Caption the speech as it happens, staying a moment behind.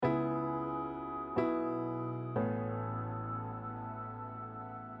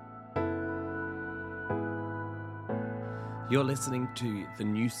You're listening to the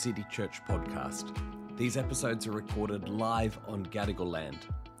New City Church podcast. These episodes are recorded live on Gadigal land.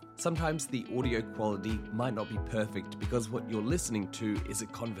 Sometimes the audio quality might not be perfect because what you're listening to is a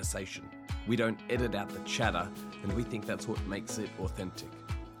conversation. We don't edit out the chatter, and we think that's what makes it authentic.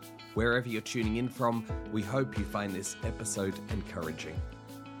 Wherever you're tuning in from, we hope you find this episode encouraging.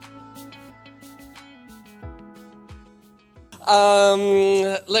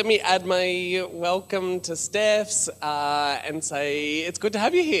 Let me add my welcome to Steph's and say it's good to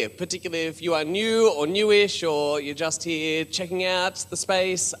have you here, particularly if you are new or newish or you're just here checking out the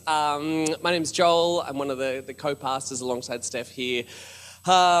space. My name's Joel. I'm one of the co-pastors alongside Steph here.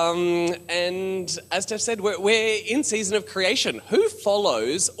 And as Steph said, we're in season of creation. Who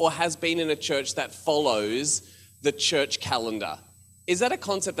follows or has been in a church that follows the church calendar? Is that a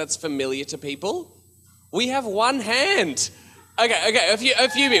concept that's familiar to people? We have one hand. Okay, a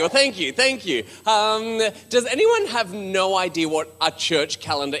few people. Thank you. Does anyone have no idea what a church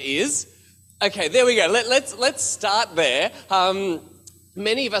calendar is? Okay, there we go. Let's start there.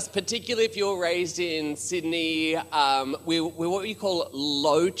 Many of us, particularly if you're raised in Sydney, we're what we call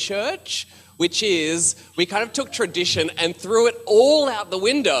low church, which is we kind of took tradition and threw it all out the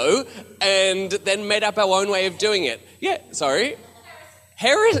window and then made up our own way of doing it. Yeah, sorry.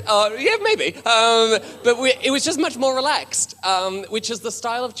 Yeah, maybe. But it was just much more relaxed, which is the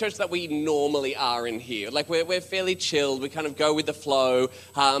style of church that we normally are in here. Like, we're fairly chilled. We kind of go with the flow.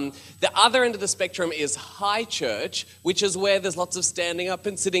 The other end of the spectrum is high church, which is where there's lots of standing up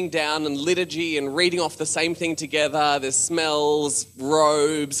and sitting down and liturgy and reading off the same thing together. There's smells,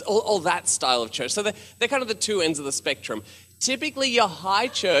 robes, all that style of church. So they're kind of the two ends of the spectrum. Typically, your high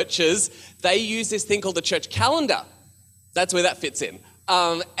churches, they use this thing called the church calendar. That's where that fits in.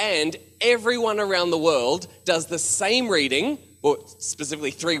 And everyone around the world does the same reading, or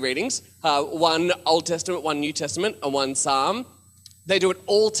specifically 3 readings, one Old Testament, one New Testament, and one Psalm. They do it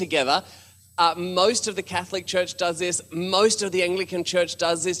all together. Most of the Catholic Church does this. Most of the Anglican Church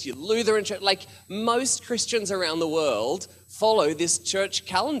does this. Your Lutheran Church, like most Christians around the world follow this church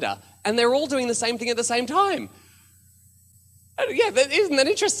calendar. And they're all doing the same thing at the same time. Yeah, isn't that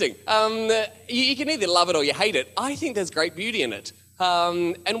interesting? You can either love it or you hate it. I think there's great beauty in it.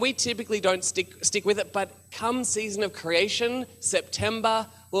 And we typically don't stick with it, but come season of creation, September,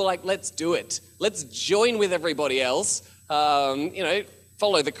 we're like, let's do it. Let's join with everybody else,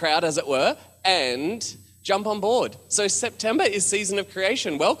 follow the crowd as it were, and jump on board. So September is season of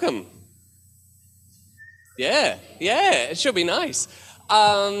creation. Welcome. Yeah, it should be nice.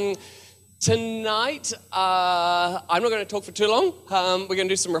 Tonight, I'm not going to talk for too long. We're going to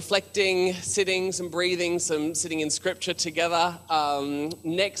do some reflecting, sitting, some breathing, some sitting in scripture together.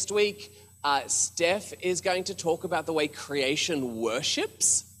 Next week, Steph is going to talk about the way creation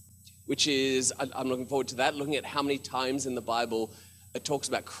worships, which is, I'm looking forward to that, looking at how many times in the Bible it talks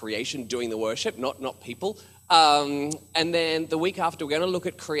about creation doing the worship, not people. And then the week after, we're going to look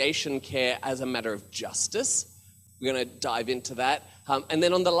at creation care as a matter of justice. We're going to dive into that. And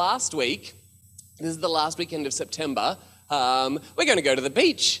then on the last week, this is the last weekend of September, we're going to go to the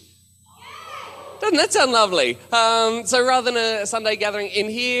beach. Doesn't that sound lovely? So rather than a Sunday gathering in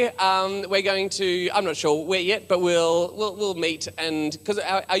here, we're going to, I'm not sure where yet, but we'll meet. And because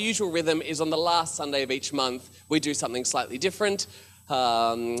our usual rhythm is on the last Sunday of each month, we do something slightly different,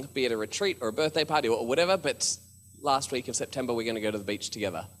 be it a retreat or a birthday party or whatever. But last week of September, we're going to go to the beach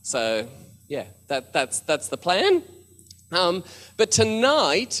together. So yeah, that's the plan. But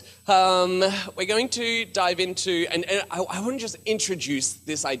tonight, we're going to dive into, and I want to just introduce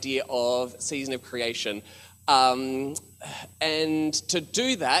this idea of season of creation. And to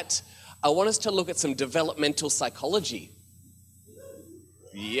do that, I want us to look at some developmental psychology.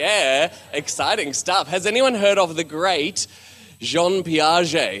 Yeah, exciting stuff. Has anyone heard of the great Jean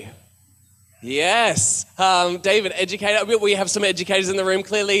Piaget? Yes, David, educator. We have some educators in the room,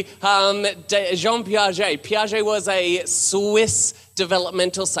 clearly. Jean Piaget. Piaget was a Swiss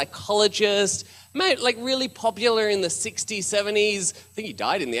developmental psychologist, like really popular in the 60s, 70s. I think he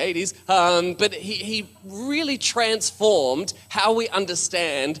died in the 80s. But he really transformed how we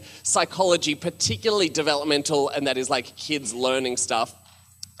understand psychology, particularly developmental, and that is like kids learning stuff.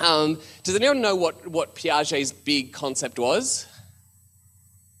 Does anyone know what Piaget's big concept was?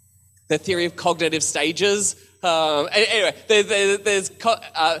 The theory of cognitive stages. Anyway, this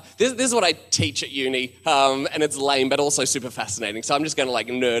is what I teach at uni, and it's lame, but also super fascinating. So I'm just going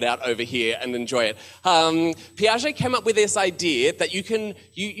to nerd out over here and enjoy it. Piaget came up with this idea that you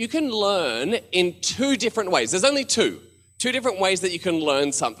can learn in 2 different ways. There's only two different ways that you can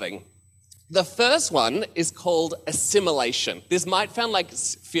learn something. The first one is called assimilation. This might feel like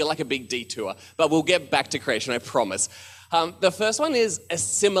a big detour, but we'll get back to creation, I promise. The first one is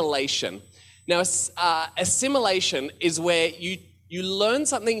assimilation. Now, assimilation is where you learn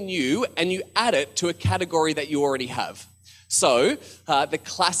something new and you add it to a category that you already have. So the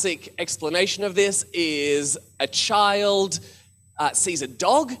classic explanation of this is a child sees a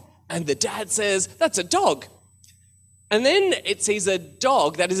dog and the dad says, "That's a dog." And then it sees a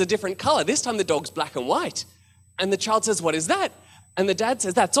dog that is a different color. This time the dog's black and white. And the child says, "What is that?" And the dad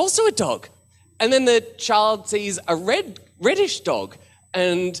says, "That's also a dog." And then the child sees a reddish dog.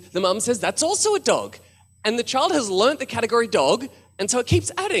 And the mum says, "That's also a dog." And the child has learnt the category dog, and so it keeps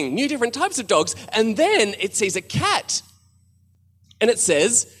adding new different types of dogs. And then it sees a cat. And it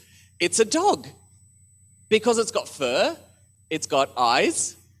says, "It's a dog." Because it's got fur, it's got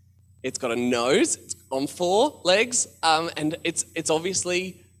eyes, it's got a nose, it's on 4 legs, and it's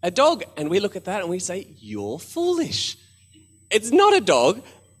obviously a dog. And we look at that and we say, "You're foolish. It's not a dog,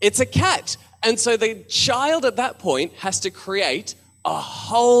 it's a cat." And so the child at that point has to create a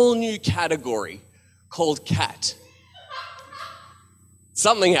whole new category called cat.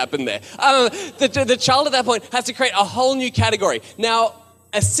 Something happened there. The child at that point has to create a whole new category. Now,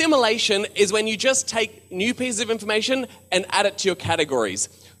 assimilation is when you just take new pieces of information and add it to your categories.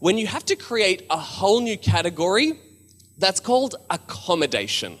 When you have to create a whole new category, that's called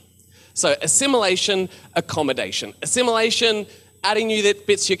accommodation. So assimilation, accommodation. Assimilation, adding new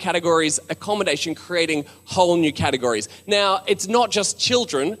bits to your categories. Accommodation, creating whole new categories. Now, it's not just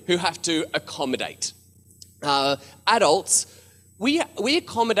children who have to accommodate. Adults, we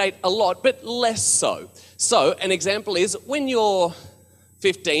accommodate a lot, but less so. So an example is when you're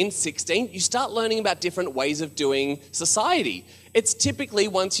 15, 16, you start learning about different ways of doing society. It's typically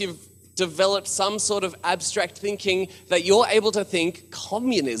once you've developed some sort of abstract thinking that you're able to think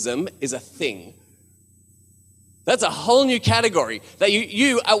communism is a thing. That's a whole new category that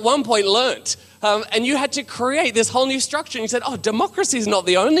you at one point learnt. And you had to create this whole new structure. And you said, "Oh, democracy is not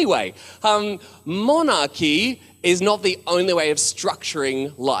the only way. Monarchy is not the only way of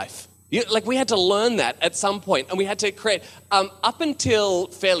structuring life." We had to learn that at some point, and we had to create, up until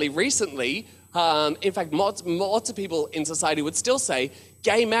fairly recently, in fact, lots of people in society would still say,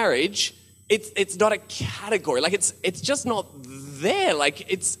 gay marriage, it's not a category. It's just not there.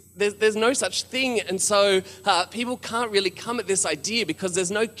 There's no such thing. And so people can't really come at this idea because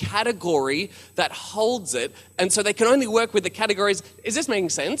there's no category that holds it. And so they can only work with the categories. Is this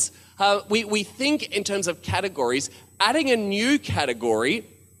making sense? We think in terms of categories. Adding a new category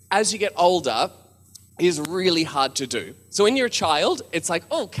as you get older is really hard to do. So when you're a child, it's like,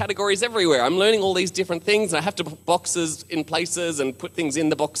 oh, categories everywhere. I'm learning all these different things, and I have to put boxes in places and put things in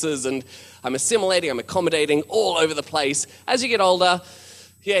the boxes, and I'm assimilating, I'm accommodating all over the place. As you get older,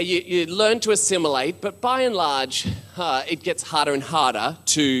 you learn to assimilate, but by and large, it gets harder and harder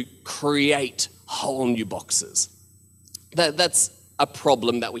to create whole new boxes. That's a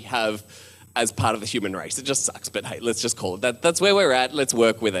problem that we have as part of the human race. It just sucks, but hey, let's just call it that. That's where we're at. Let's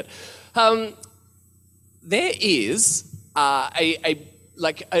work with it. There is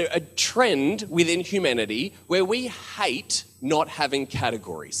a trend within humanity where we hate not having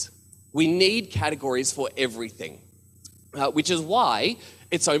categories. We need categories for everything, which is why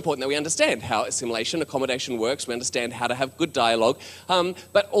it's so important that we understand how assimilation, accommodation works. We understand how to have good dialogue.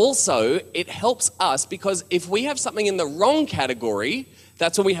 But also, it helps us because if we have something in the wrong category,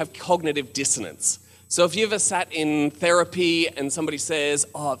 that's when we have cognitive dissonance. So if you ever sat in therapy and somebody says,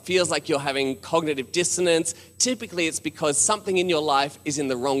 "Oh, it feels like you're having cognitive dissonance," typically it's because something in your life is in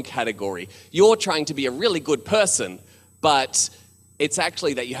the wrong category. You're trying to be a really good person, but it's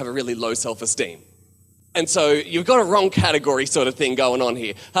actually that you have a really low self-esteem. And so you've got a wrong category sort of thing going on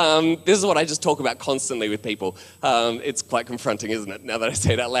here. This is what I just talk about constantly with people. It's quite confronting, isn't it, now that I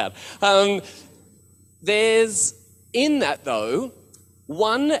say it out loud. There's, in that though,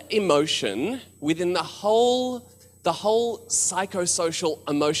 one emotion within the whole psychosocial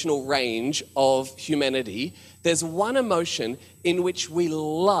emotional range of humanity. There's one emotion in which we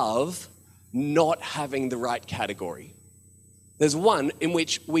love not having the right category. There's one in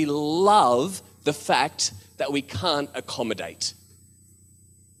which we love the fact that we can't accommodate.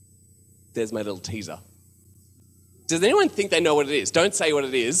 There's my little teaser. Does anyone think they know what it is? Don't say what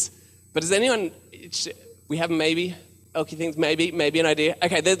it is, but does anyone, we have maybe, Elkie thinks maybe an idea.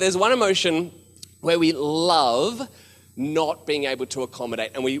 Okay, there's one emotion where we love not being able to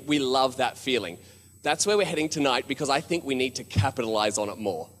accommodate, and we love that feeling. That's where we're heading tonight because I think we need to capitalize on it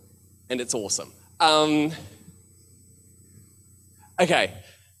more, and it's awesome. Okay,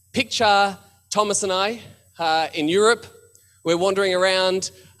 picture Thomas and I in Europe. We're wandering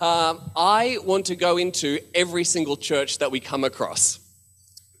around. I want to go into every single church that we come across.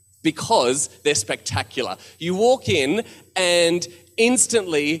 because they're spectacular. You walk in and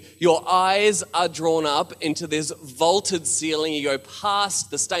instantly your eyes are drawn up into this vaulted ceiling. You go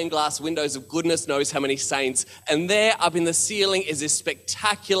past the stained glass windows of goodness knows how many saints, and there up in the ceiling is this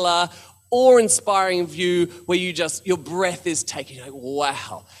spectacular, awe-inspiring view where your breath is taken. You're like,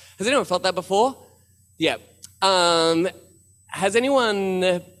 wow. Has anyone felt that before? Yeah. Has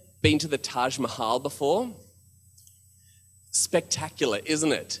anyone been to the Taj Mahal before? Spectacular,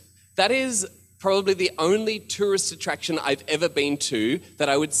 isn't it? That is probably the only tourist attraction I've ever been to that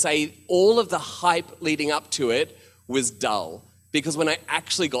I would say all of the hype leading up to it was dull. Because when I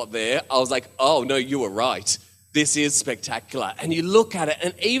actually got there, I was like, oh no, you were right. This is spectacular. And you look at it,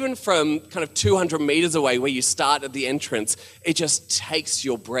 and even from kind of 200 meters away where you start at the entrance, it just takes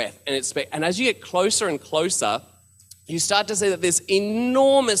your breath. And as you get closer and closer, you start to see that this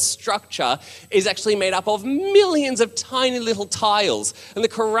enormous structure is actually made up of millions of tiny little tiles. And the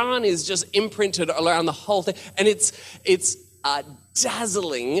Quran is just imprinted around the whole thing. And it's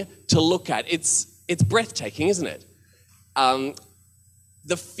dazzling to look at. It's breathtaking, isn't it?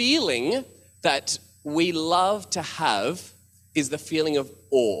 The feeling that we love to have is the feeling of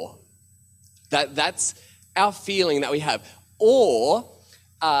awe. That's our feeling that we have. Awe,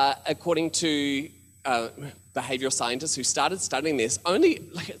 according to behavioral scientists who started studying this,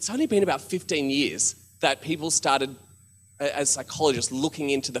 it's only been about 15 years that people started, as psychologists, looking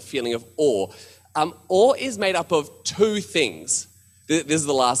into the feeling of awe. Awe is made up of two things. This is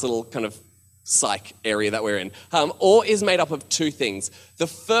the last little kind of psych area that we're in. Awe is made up of two things. The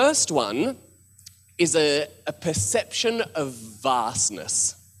first one is a perception of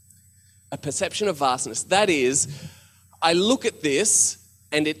vastness. A perception of vastness. That is, I look at this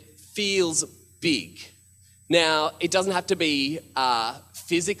and it feels big. Now, it doesn't have to be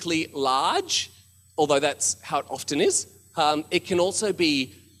physically large, although that's how it often is. It can also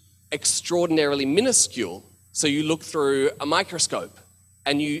be extraordinarily minuscule. So you look through a microscope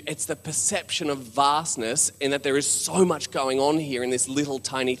and it's the perception of vastness in that there is so much going on here in this little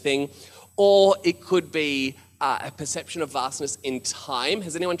tiny thing. Or it could be a perception of vastness in time.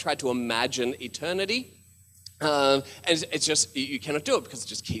 Has anyone tried to imagine eternity? And it's just, you cannot do it because it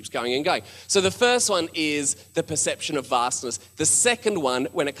just keeps going and going. So the first one is the perception of vastness. The second one,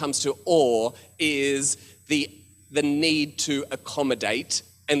 when it comes to awe, is the need to accommodate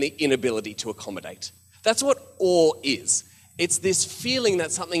and the inability to accommodate. That's what awe is. It's this feeling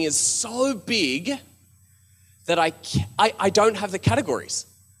that something is so big that I don't have the categories.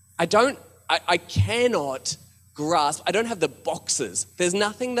 I cannot grasp, I don't have the boxes. There's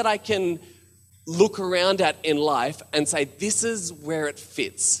nothing that I can look around at in life and say, this is where it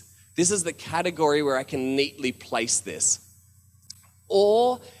fits. This is the category where I can neatly place this.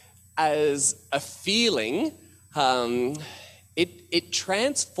 Or as a feeling, it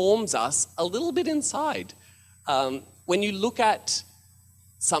transforms us a little bit inside. When you look at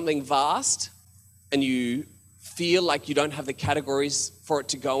something vast and you feel like you don't have the categories for it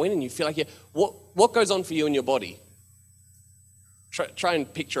to go in and you feel like, what goes on for you in your body? Try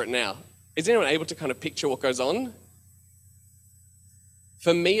and picture it now. Is anyone able to kind of picture what goes on?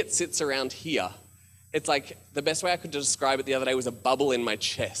 For me, it sits around here. It's like, the best way I could describe it the other day was a bubble in my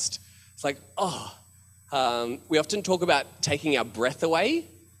chest. It's like, we often talk about taking our breath away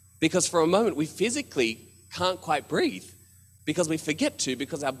because for a moment we physically can't quite breathe because we forget to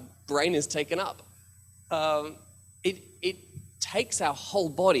because our brain is taken up. It takes our whole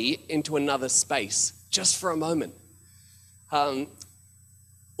body into another space just for a moment.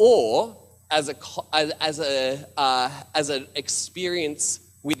 Or as an experience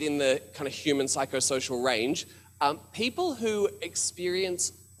within the kind of human psychosocial range, people who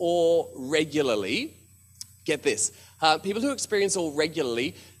experience awe regularly, get this, people who experience awe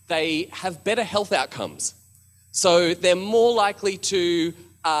regularly, they have better health outcomes. So they're more likely to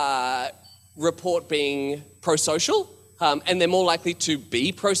report being pro-social, and they're more likely to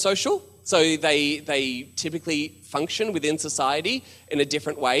be pro-social. So they typically function within society in a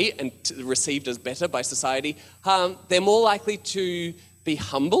different way and received as better by society. They're more likely to be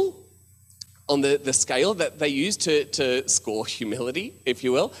humble on the scale that they use to score humility, if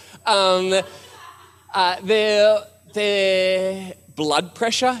you will. Their blood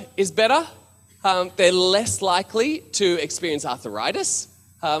pressure is better. They're less likely to experience arthritis,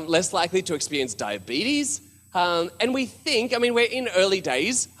 less likely to experience diabetes. And we think, we're in early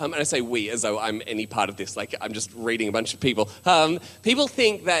days, and I say we as though I'm any part of this, like I'm just reading a bunch of people. People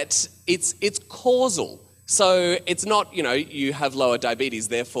think that it's causal. So it's not, you have lower diabetes,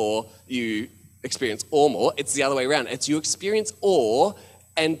 therefore you experience awe more. It's the other way around. It's you experience awe,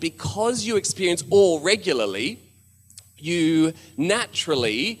 and because you experience awe regularly, you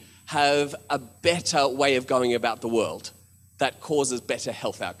naturally have a better way of going about the world that causes better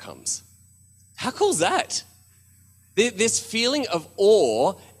health outcomes. How cool is that? This feeling of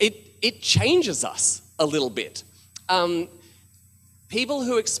awe, it changes us a little bit. People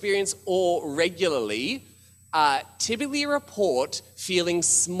who experience awe regularly typically report feeling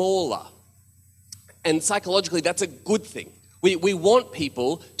smaller. And psychologically, that's a good thing. We want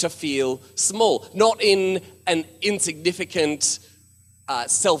people to feel small, not in an insignificant,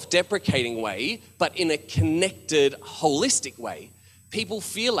 self-deprecating way, but in a connected, holistic way. People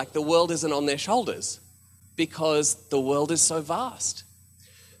feel like the world isn't on their shoulders because the world is so vast.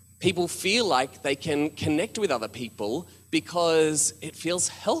 People feel like they can connect with other people because it feels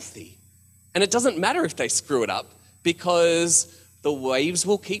healthy. And it doesn't matter if they screw it up because the waves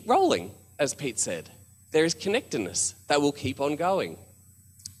will keep rolling, as Pete said. There is connectedness that will keep on going.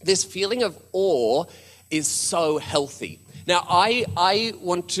 This feeling of awe is so healthy. Now, I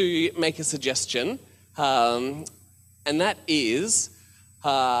want to make a suggestion, and that is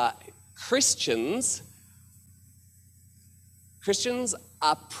Christians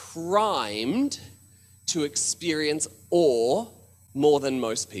are primed to experience awe more than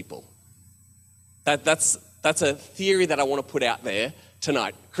most people. That's a theory that I want to put out there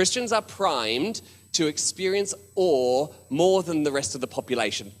tonight. Christians are primed to experience awe more than the rest of the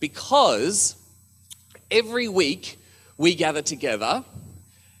population because every week we gather together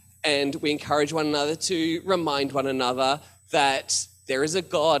and we encourage one another to remind one another that there is a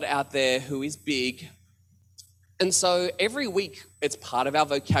God out there who is big. And so every week it's part of our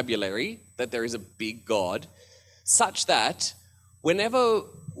vocabulary that there is a big God, such that whenever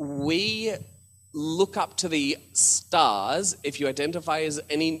we look up to the stars, if you identify as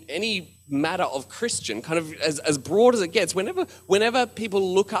any matter of Christian, kind of as broad as it gets, whenever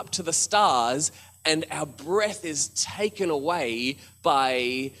people look up to the stars and our breath is taken away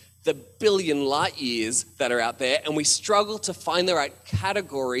by the billion light years that are out there and we struggle to find the right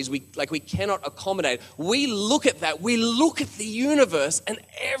categories, we cannot accommodate. We look at that, we look at the universe and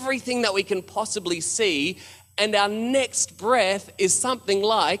everything that we can possibly see, and our next breath is something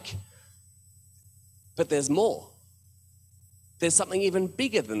like, but there's more. There's something even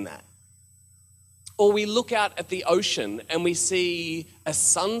bigger than that. Or we look out at the ocean and we see a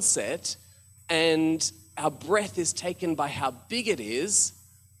sunset and our breath is taken by how big it is.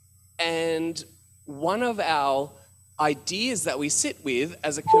 And one of our ideas that we sit with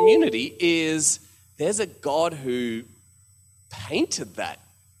as a community is there's a God who painted that.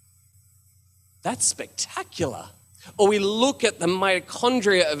 That's spectacular. Or we look at the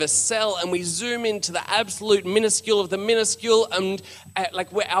mitochondria of a cell and we zoom into the absolute minuscule of the minuscule, and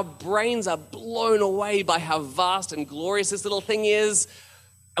where our brains are blown away by how vast and glorious this little thing is,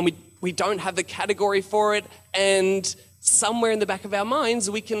 and we don't have the category for it, and somewhere in the back of our minds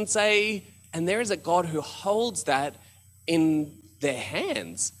we can say, and there is a God who holds that in their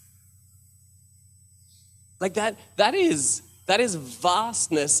hands. Like that is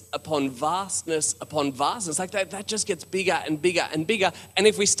vastness upon vastness upon vastness. Like that just gets bigger and bigger and bigger. And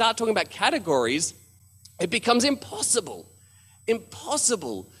if we start talking about categories, it becomes impossible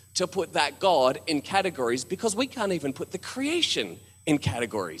to put that God in categories because we can't even put the creation in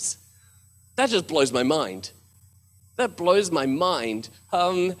categories. That just blows my mind. That blows my mind.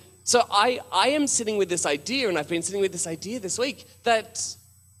 So I am sitting with this idea, and I've been sitting with this idea this week, that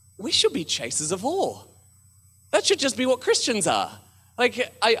we should be chasers of awe. That should just be what Christians are.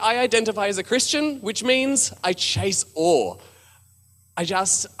 Like, I identify as a Christian, which means I chase awe.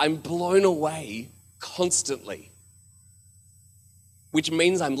 I'm blown away constantly. Which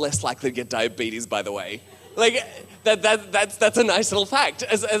means I'm less likely to get diabetes, by the way. Like, that's a nice little fact,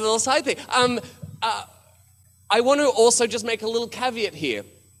 as a little side thing. I want to also just make a little caveat here.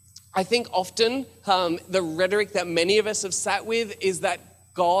 I think often the rhetoric that many of us have sat with is that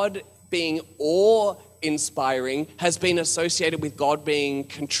God being awe-inspiring has been associated with God being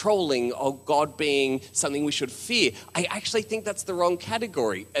controlling or God being something we should fear. I actually think that's the wrong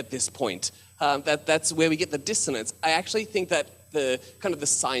category at this point. That's where we get the dissonance. I actually think that the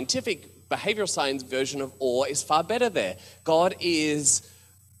scientific behavioral science version of awe is far better there. God is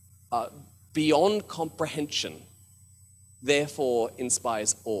beyond comprehension, therefore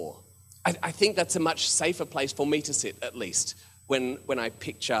inspires awe. I think that's a much safer place for me to sit, at least, when I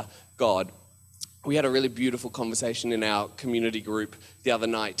picture God. We had a really beautiful conversation in our community group the other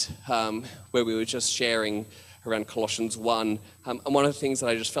night where we were just sharing around Colossians 1. And one of the things that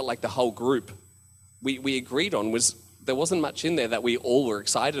I just felt like the whole group we agreed on was there wasn't much in there that we all were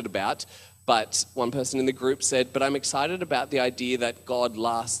excited about, but one person in the group said, but I'm excited about the idea that God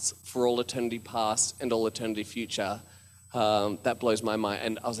lasts for all eternity past and all eternity future. That blows my mind.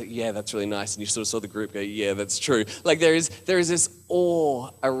 And I was like, yeah, that's really nice. And you sort of saw the group go, yeah, that's true. Like there is this awe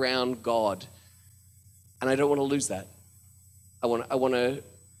around God. And I don't want to lose that. I want to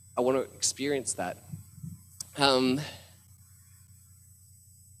experience that.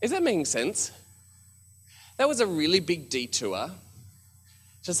 Is that making sense? That was a really big detour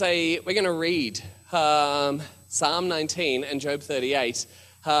to say we're going to read Psalm 19 and Job 38.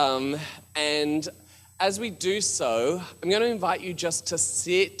 And as we do so, I'm going to invite you just to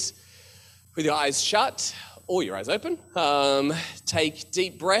sit with your eyes shut or your eyes open. Take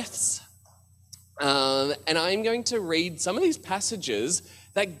deep breaths. And I'm going to read some of these passages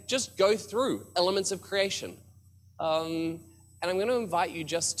that just go through elements of creation. And I'm going to invite you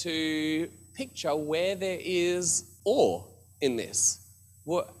just to picture where there is awe in this.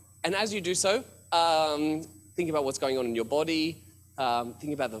 And as you do so, think about what's going on in your body,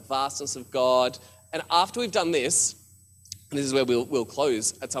 think about the vastness of God. And after we've done this, and this is where we'll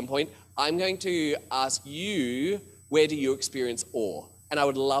close at some point, I'm going to ask you, where do you experience awe? And I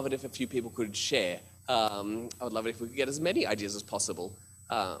would love it if a few people could share. I would love it if we could get as many ideas as possible.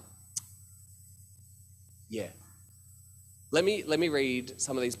 Yeah. Let me read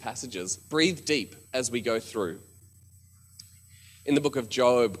some of these passages. Breathe deep as we go through. In the book of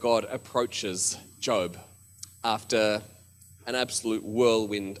Job, God approaches Job after an absolute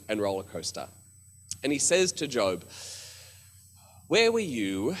whirlwind and roller coaster. And he says to Job, "Where were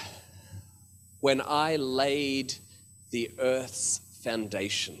you when I laid the earth's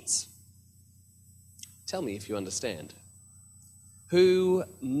foundations? Tell me if you understand. Who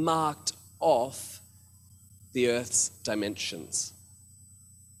marked off the earth's dimensions?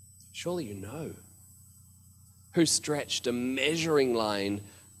 Surely you know. Who stretched a measuring line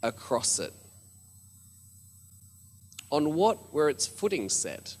across it? On what were its footings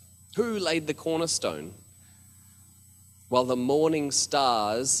set? Who laid the cornerstone? While the morning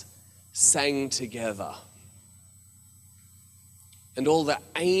stars sang together, and all the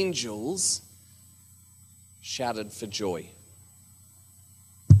angels shouted for joy."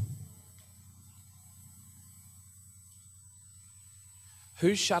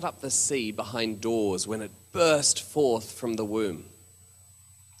 Who shut up the sea behind doors when it burst forth from the womb?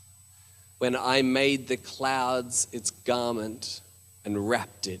 When I made the clouds its garment and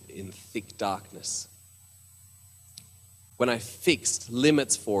wrapped it in thick darkness. When I fixed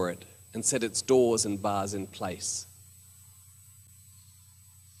limits for it and set its doors and bars in place.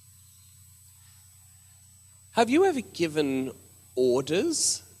 Have you ever given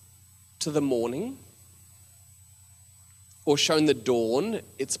orders to the morning? Or shown the dawn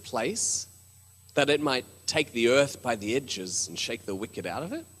its place, that it might take the earth by the edges and shake the wicked out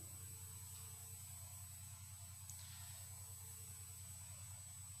of it?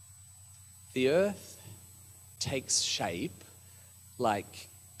 The earth takes shape like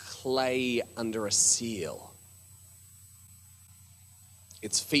clay under a seal.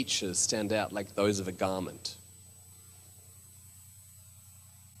 Its features stand out like those of a garment.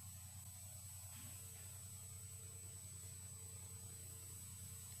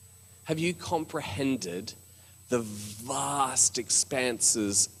 Have you comprehended the vast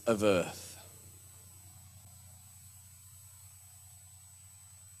expanses of earth?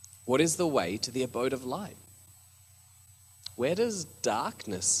 What is the way to the abode of light? Where does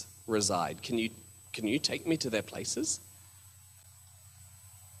darkness reside? Can you take me to their places?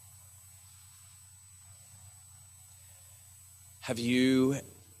 Have you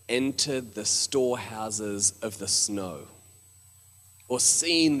entered the storehouses of the snow? Or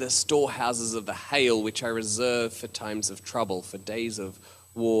seen the storehouses of the hail, which I reserve for times of trouble, for days of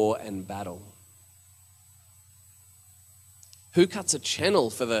war and battle? Who cuts a channel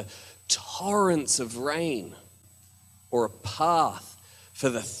for the torrents of rain, or a path for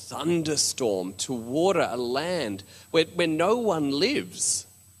the thunderstorm to water a land where no one lives,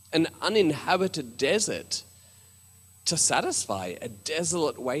 an uninhabited desert, to satisfy a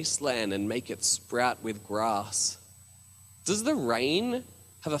desolate wasteland and make it sprout with grass? Does the rain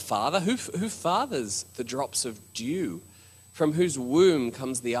have a father? Who fathers the drops of dew? From whose womb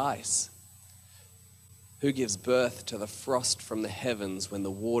comes the ice? Who gives birth to the frost from the heavens when the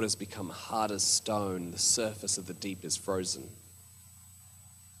waters become hard as stone, the surface of the deep is frozen?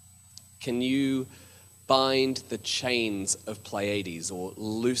 Can you bind the chains of Pleiades or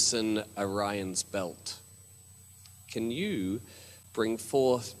loosen Orion's belt? Can you bring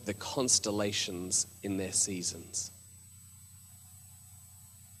forth the constellations in their seasons?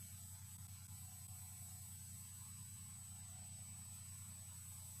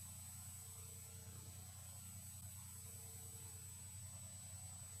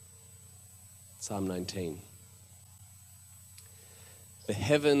 Psalm 19. The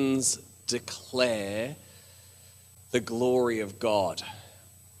heavens declare the glory of God.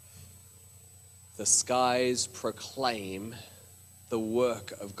 The skies proclaim the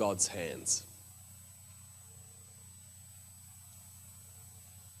work of God's hands.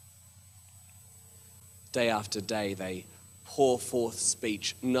 Day after day, they pour forth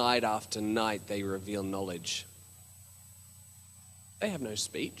speech. Night after night, they reveal knowledge. They have no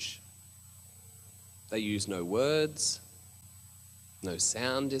speech. They use no words. No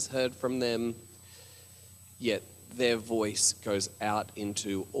sound is heard from them. Yet their voice goes out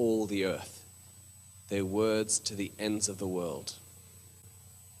into all the earth. Their words to the ends of the world.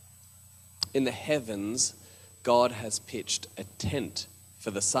 In the heavens, God has pitched a tent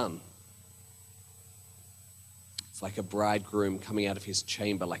for the sun. It's like a bridegroom coming out of his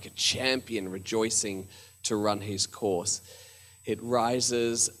chamber, like a champion rejoicing to run his course. It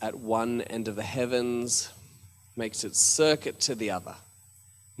rises at one end of the heavens, makes its circuit to the other.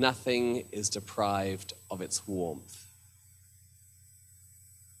 Nothing is deprived of its warmth.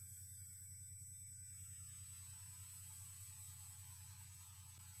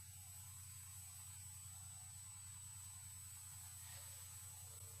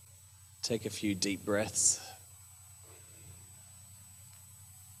 Take a few deep breaths.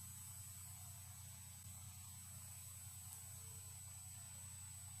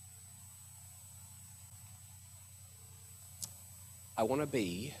 I want to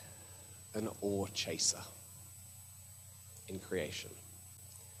be an awe chaser in creation.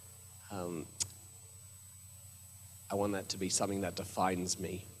 I want that to be something that defines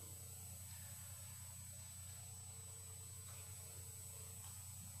me.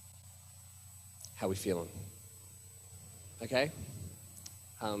 How we feeling? Okay?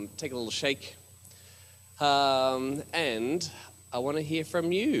 Take a little shake. And I want to hear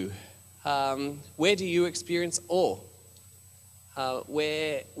from you. Where do you experience awe?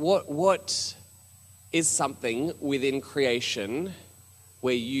 What is something within creation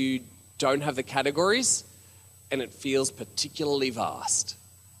where you don't have the categories and it feels particularly vast?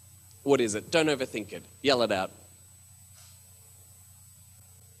 What is it? Don't overthink it. Yell it out.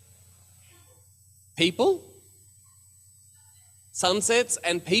 People? Sunsets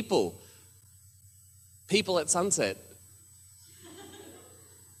and people. People at sunset.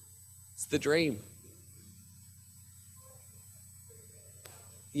 It's the dream.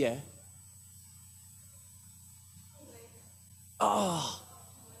 Yeah. Oh.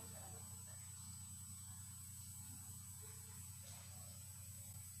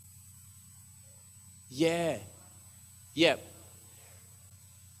 Yeah. Yep.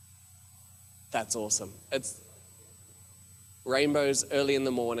 That's awesome. It's rainbows early in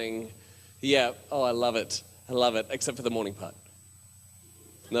the morning. Yeah. Oh, I love it. I love it. Except for the morning part.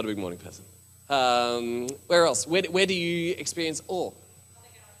 Not a big morning person. Where else? Where do you experience awe?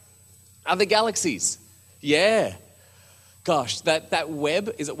 Other galaxies. Yeah. Gosh, that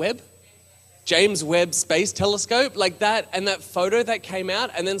Webb, is it Webb? James Webb Space Telescope, like that, and that photo that came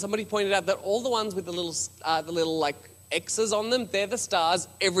out, and then somebody pointed out that all the ones with the little like X's on them, they're the stars,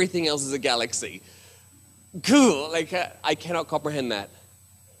 everything else is a galaxy. Cool, like I cannot comprehend that.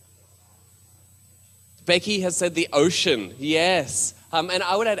 Becky has said the ocean, yes. And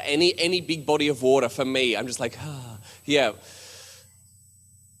I would add any big body of water for me. I'm just like, yeah.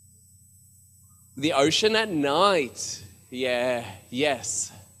 The ocean at night. Yeah, yes.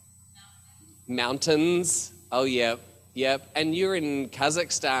 Mountains. Oh, yep. And you're in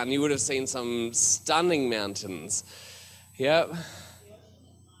Kazakhstan. You would have seen some stunning mountains. Yep.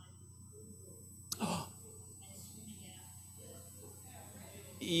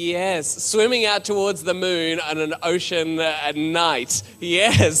 Yes, swimming out towards the moon on an ocean at night.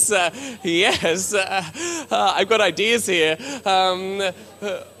 Yes, yes. I've got ideas here.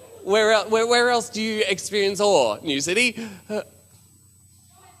 Where else do you experience awe? New City?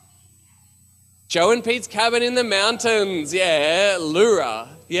 Joe and Pete's cabin in the mountains. Yeah, Lura.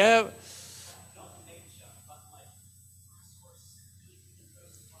 Yeah.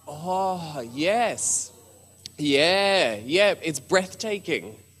 Oh, yes. Yeah. It's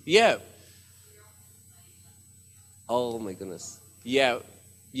breathtaking. Yeah. Oh my goodness. Yeah.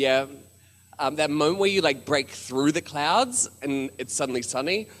 That moment where you like break through the clouds and it's suddenly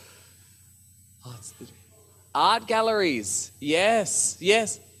sunny. Oh, art galleries. Yes.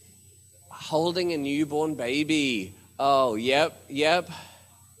 Holding a newborn baby. Oh, yep.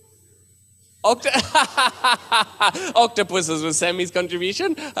 Octopuses was Sammy's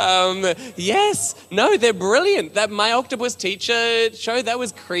contribution. Yes. No, they're brilliant. That My Octopus Teacher show, that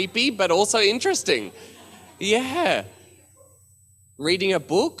was creepy, but also interesting. Yeah. Reading a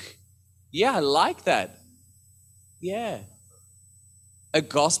book. Yeah, I like that. Yeah. A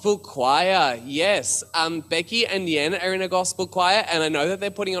gospel choir, yes. Becky and Yen are in a gospel choir, and I know that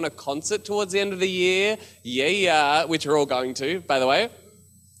they're putting on a concert towards the end of the year. Yeah, which we're all going to, by the way.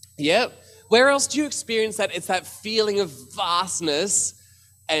 Yep. Where else do you experience that? It's that feeling of vastness,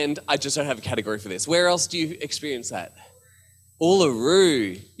 and I just don't have a category for this. Where else do you experience that?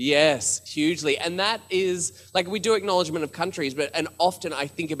 Uluru, yes, hugely. And that is, like, we do acknowledgement of countries, and often I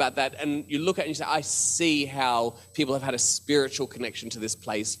think about that, and you look at it and you say, I see how people have had a spiritual connection to this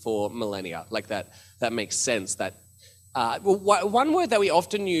place for millennia. Like that makes sense. That one word that we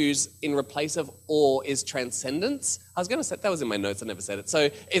often use in replace of awe is transcendence. I was going to say, that was in my notes, I never said it. So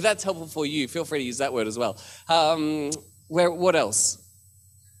if that's helpful for you, feel free to use that word as well. What else?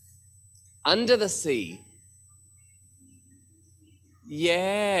 Under the sea.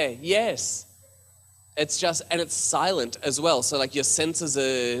 Yeah, yes. It's just, and it's silent as well. So like your senses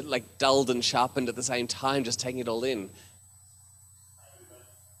are like dulled and sharpened at the same time, just taking it all in.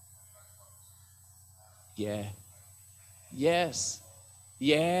 Yeah. Yes.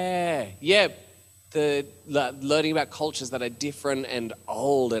 Yeah. Yeah. The learning about cultures that are different and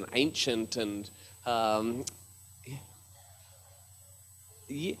old and ancient and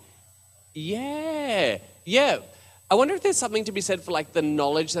yeah. I wonder if there's something to be said for like the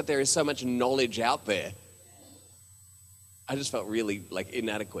knowledge that there is so much knowledge out there. I just felt really like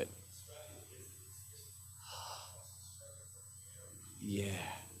inadequate.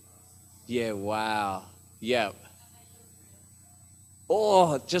 Yeah, wow. Yeah.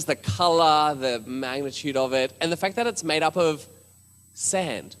 Oh, just the color, the magnitude of it, and the fact that it's made up of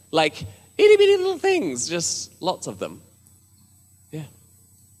sand. Like itty bitty little things, just lots of them. Yeah.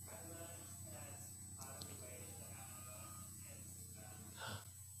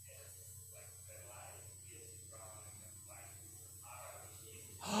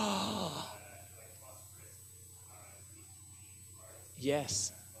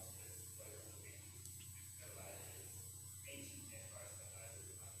 Yes.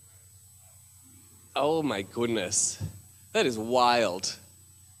 Oh my goodness. That is wild.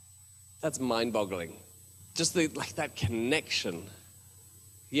 That's mind-boggling. Just like that connection.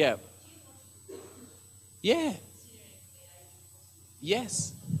 Yeah. Yeah.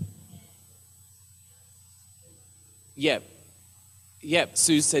 Yes. Yep. Yep.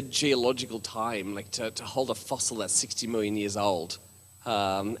 Sue said geological time, like to hold a fossil that's 60 million years old.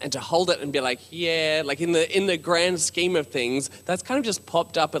 And to hold it and be like, yeah, like in the grand scheme of things, that's kind of just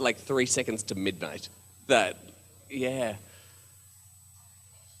popped up at like 3 seconds to midnight. That, yeah.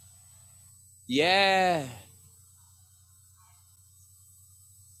 Yeah.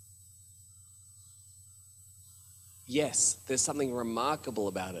 Yes, there's something remarkable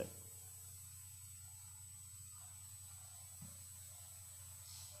about it.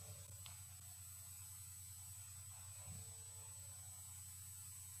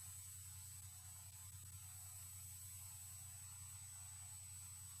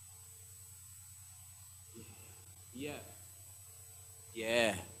 Yeah.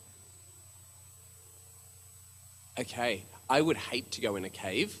 Yeah. Okay. I would hate to go in a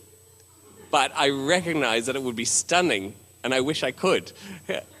cave, but I recognize that it would be stunning, and I wish I could.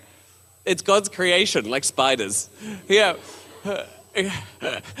 Yeah. It's God's creation, like spiders. Yeah.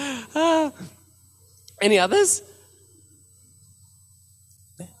 Any others?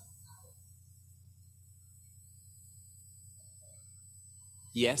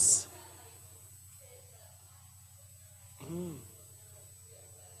 Yes.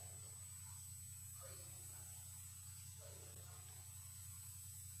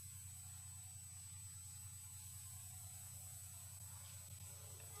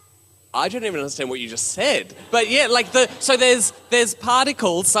 I don't even understand what you just said. But yeah, like so there's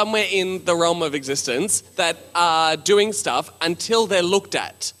particles somewhere in the realm of existence that are doing stuff until they're looked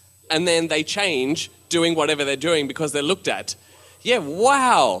at. And then they change doing whatever they're doing because they're looked at. Yeah,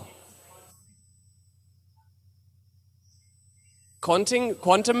 wow.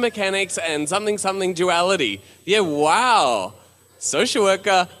 Quantum mechanics and something duality. Yeah, wow. Social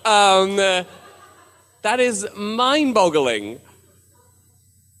worker. That is mind-boggling.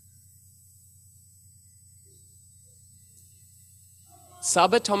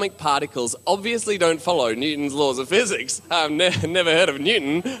 Subatomic particles obviously don't follow Newton's laws of physics. Never heard of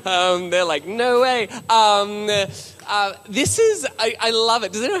Newton. They're like, no way. This is, I love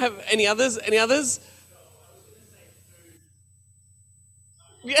it. Does anyone have any others? Any others?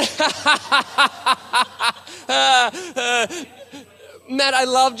 Matt, I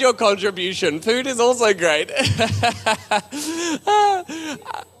loved your contribution. Food is also great.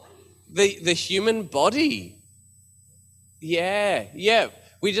 The human body. Yeah.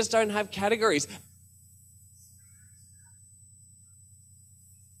 We just don't have categories.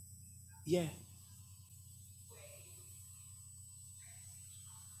 Yeah.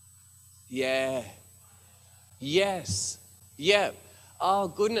 Yeah. Yes. Yeah. Oh,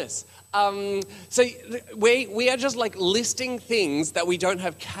 goodness. So we are just like listing things that we don't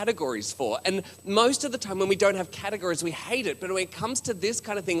have categories for. And most of the time when we don't have categories, we hate it. But when it comes to this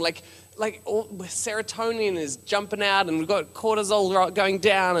kind of thing, like serotonin is jumping out and we've got cortisol going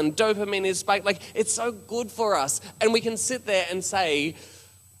down and dopamine is spiked. Like, it's so good for us. And we can sit there and say,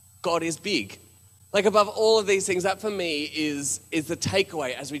 God is big. Like, above all of these things, that for me is the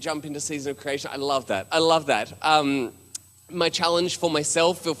takeaway as we jump into Season of Creation. I love that. My challenge for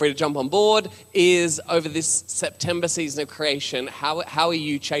myself, feel free to jump on board, is over this September Season of Creation, how are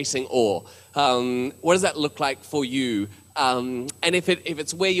you chasing awe? What does that look like for you? And if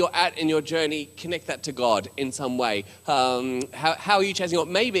it's where you're at in your journey, connect that to God in some way. How are you chasing awe?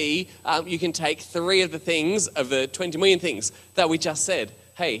 Maybe you can take 3 of the things, of the 20 million things that we just said,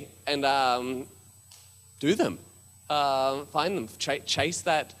 hey, and do them. Find them. Chase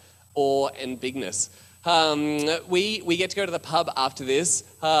that awe and bigness. We get to go to the pub after this.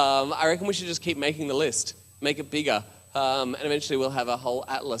 I reckon we should just keep making the list, make it bigger, and eventually we'll have a whole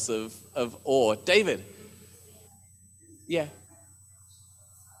atlas of awe. David? Yeah.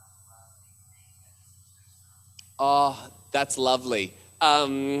 Oh, that's lovely.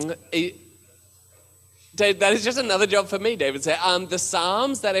 Dave, that is just another job for me, David said. The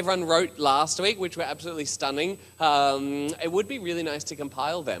Psalms that everyone wrote last week, which were absolutely stunning, it would be really nice to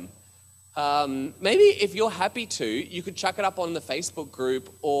compile them. Maybe if you're happy to, you could chuck it up on the Facebook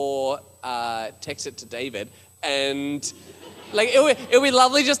group or text it to David. And like it would be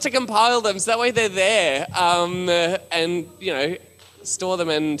lovely just to compile them so that way they're there and, you know, store them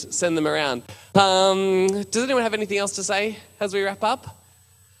and send them around. Does anyone have anything else to say as we wrap up?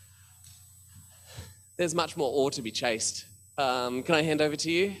 There's much more awe to be chased. Can I hand over to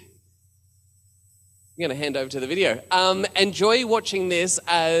you? I'm going to hand over to the video. Enjoy watching this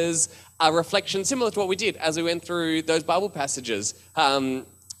as a reflection similar to what we did as we went through those Bible passages.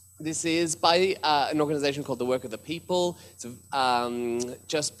 This is by an organization called The Work of the People. It's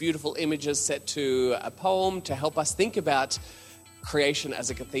just beautiful images set to a poem to help us think about creation as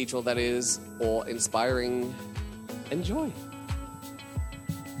a cathedral that is awe-inspiring. Enjoy.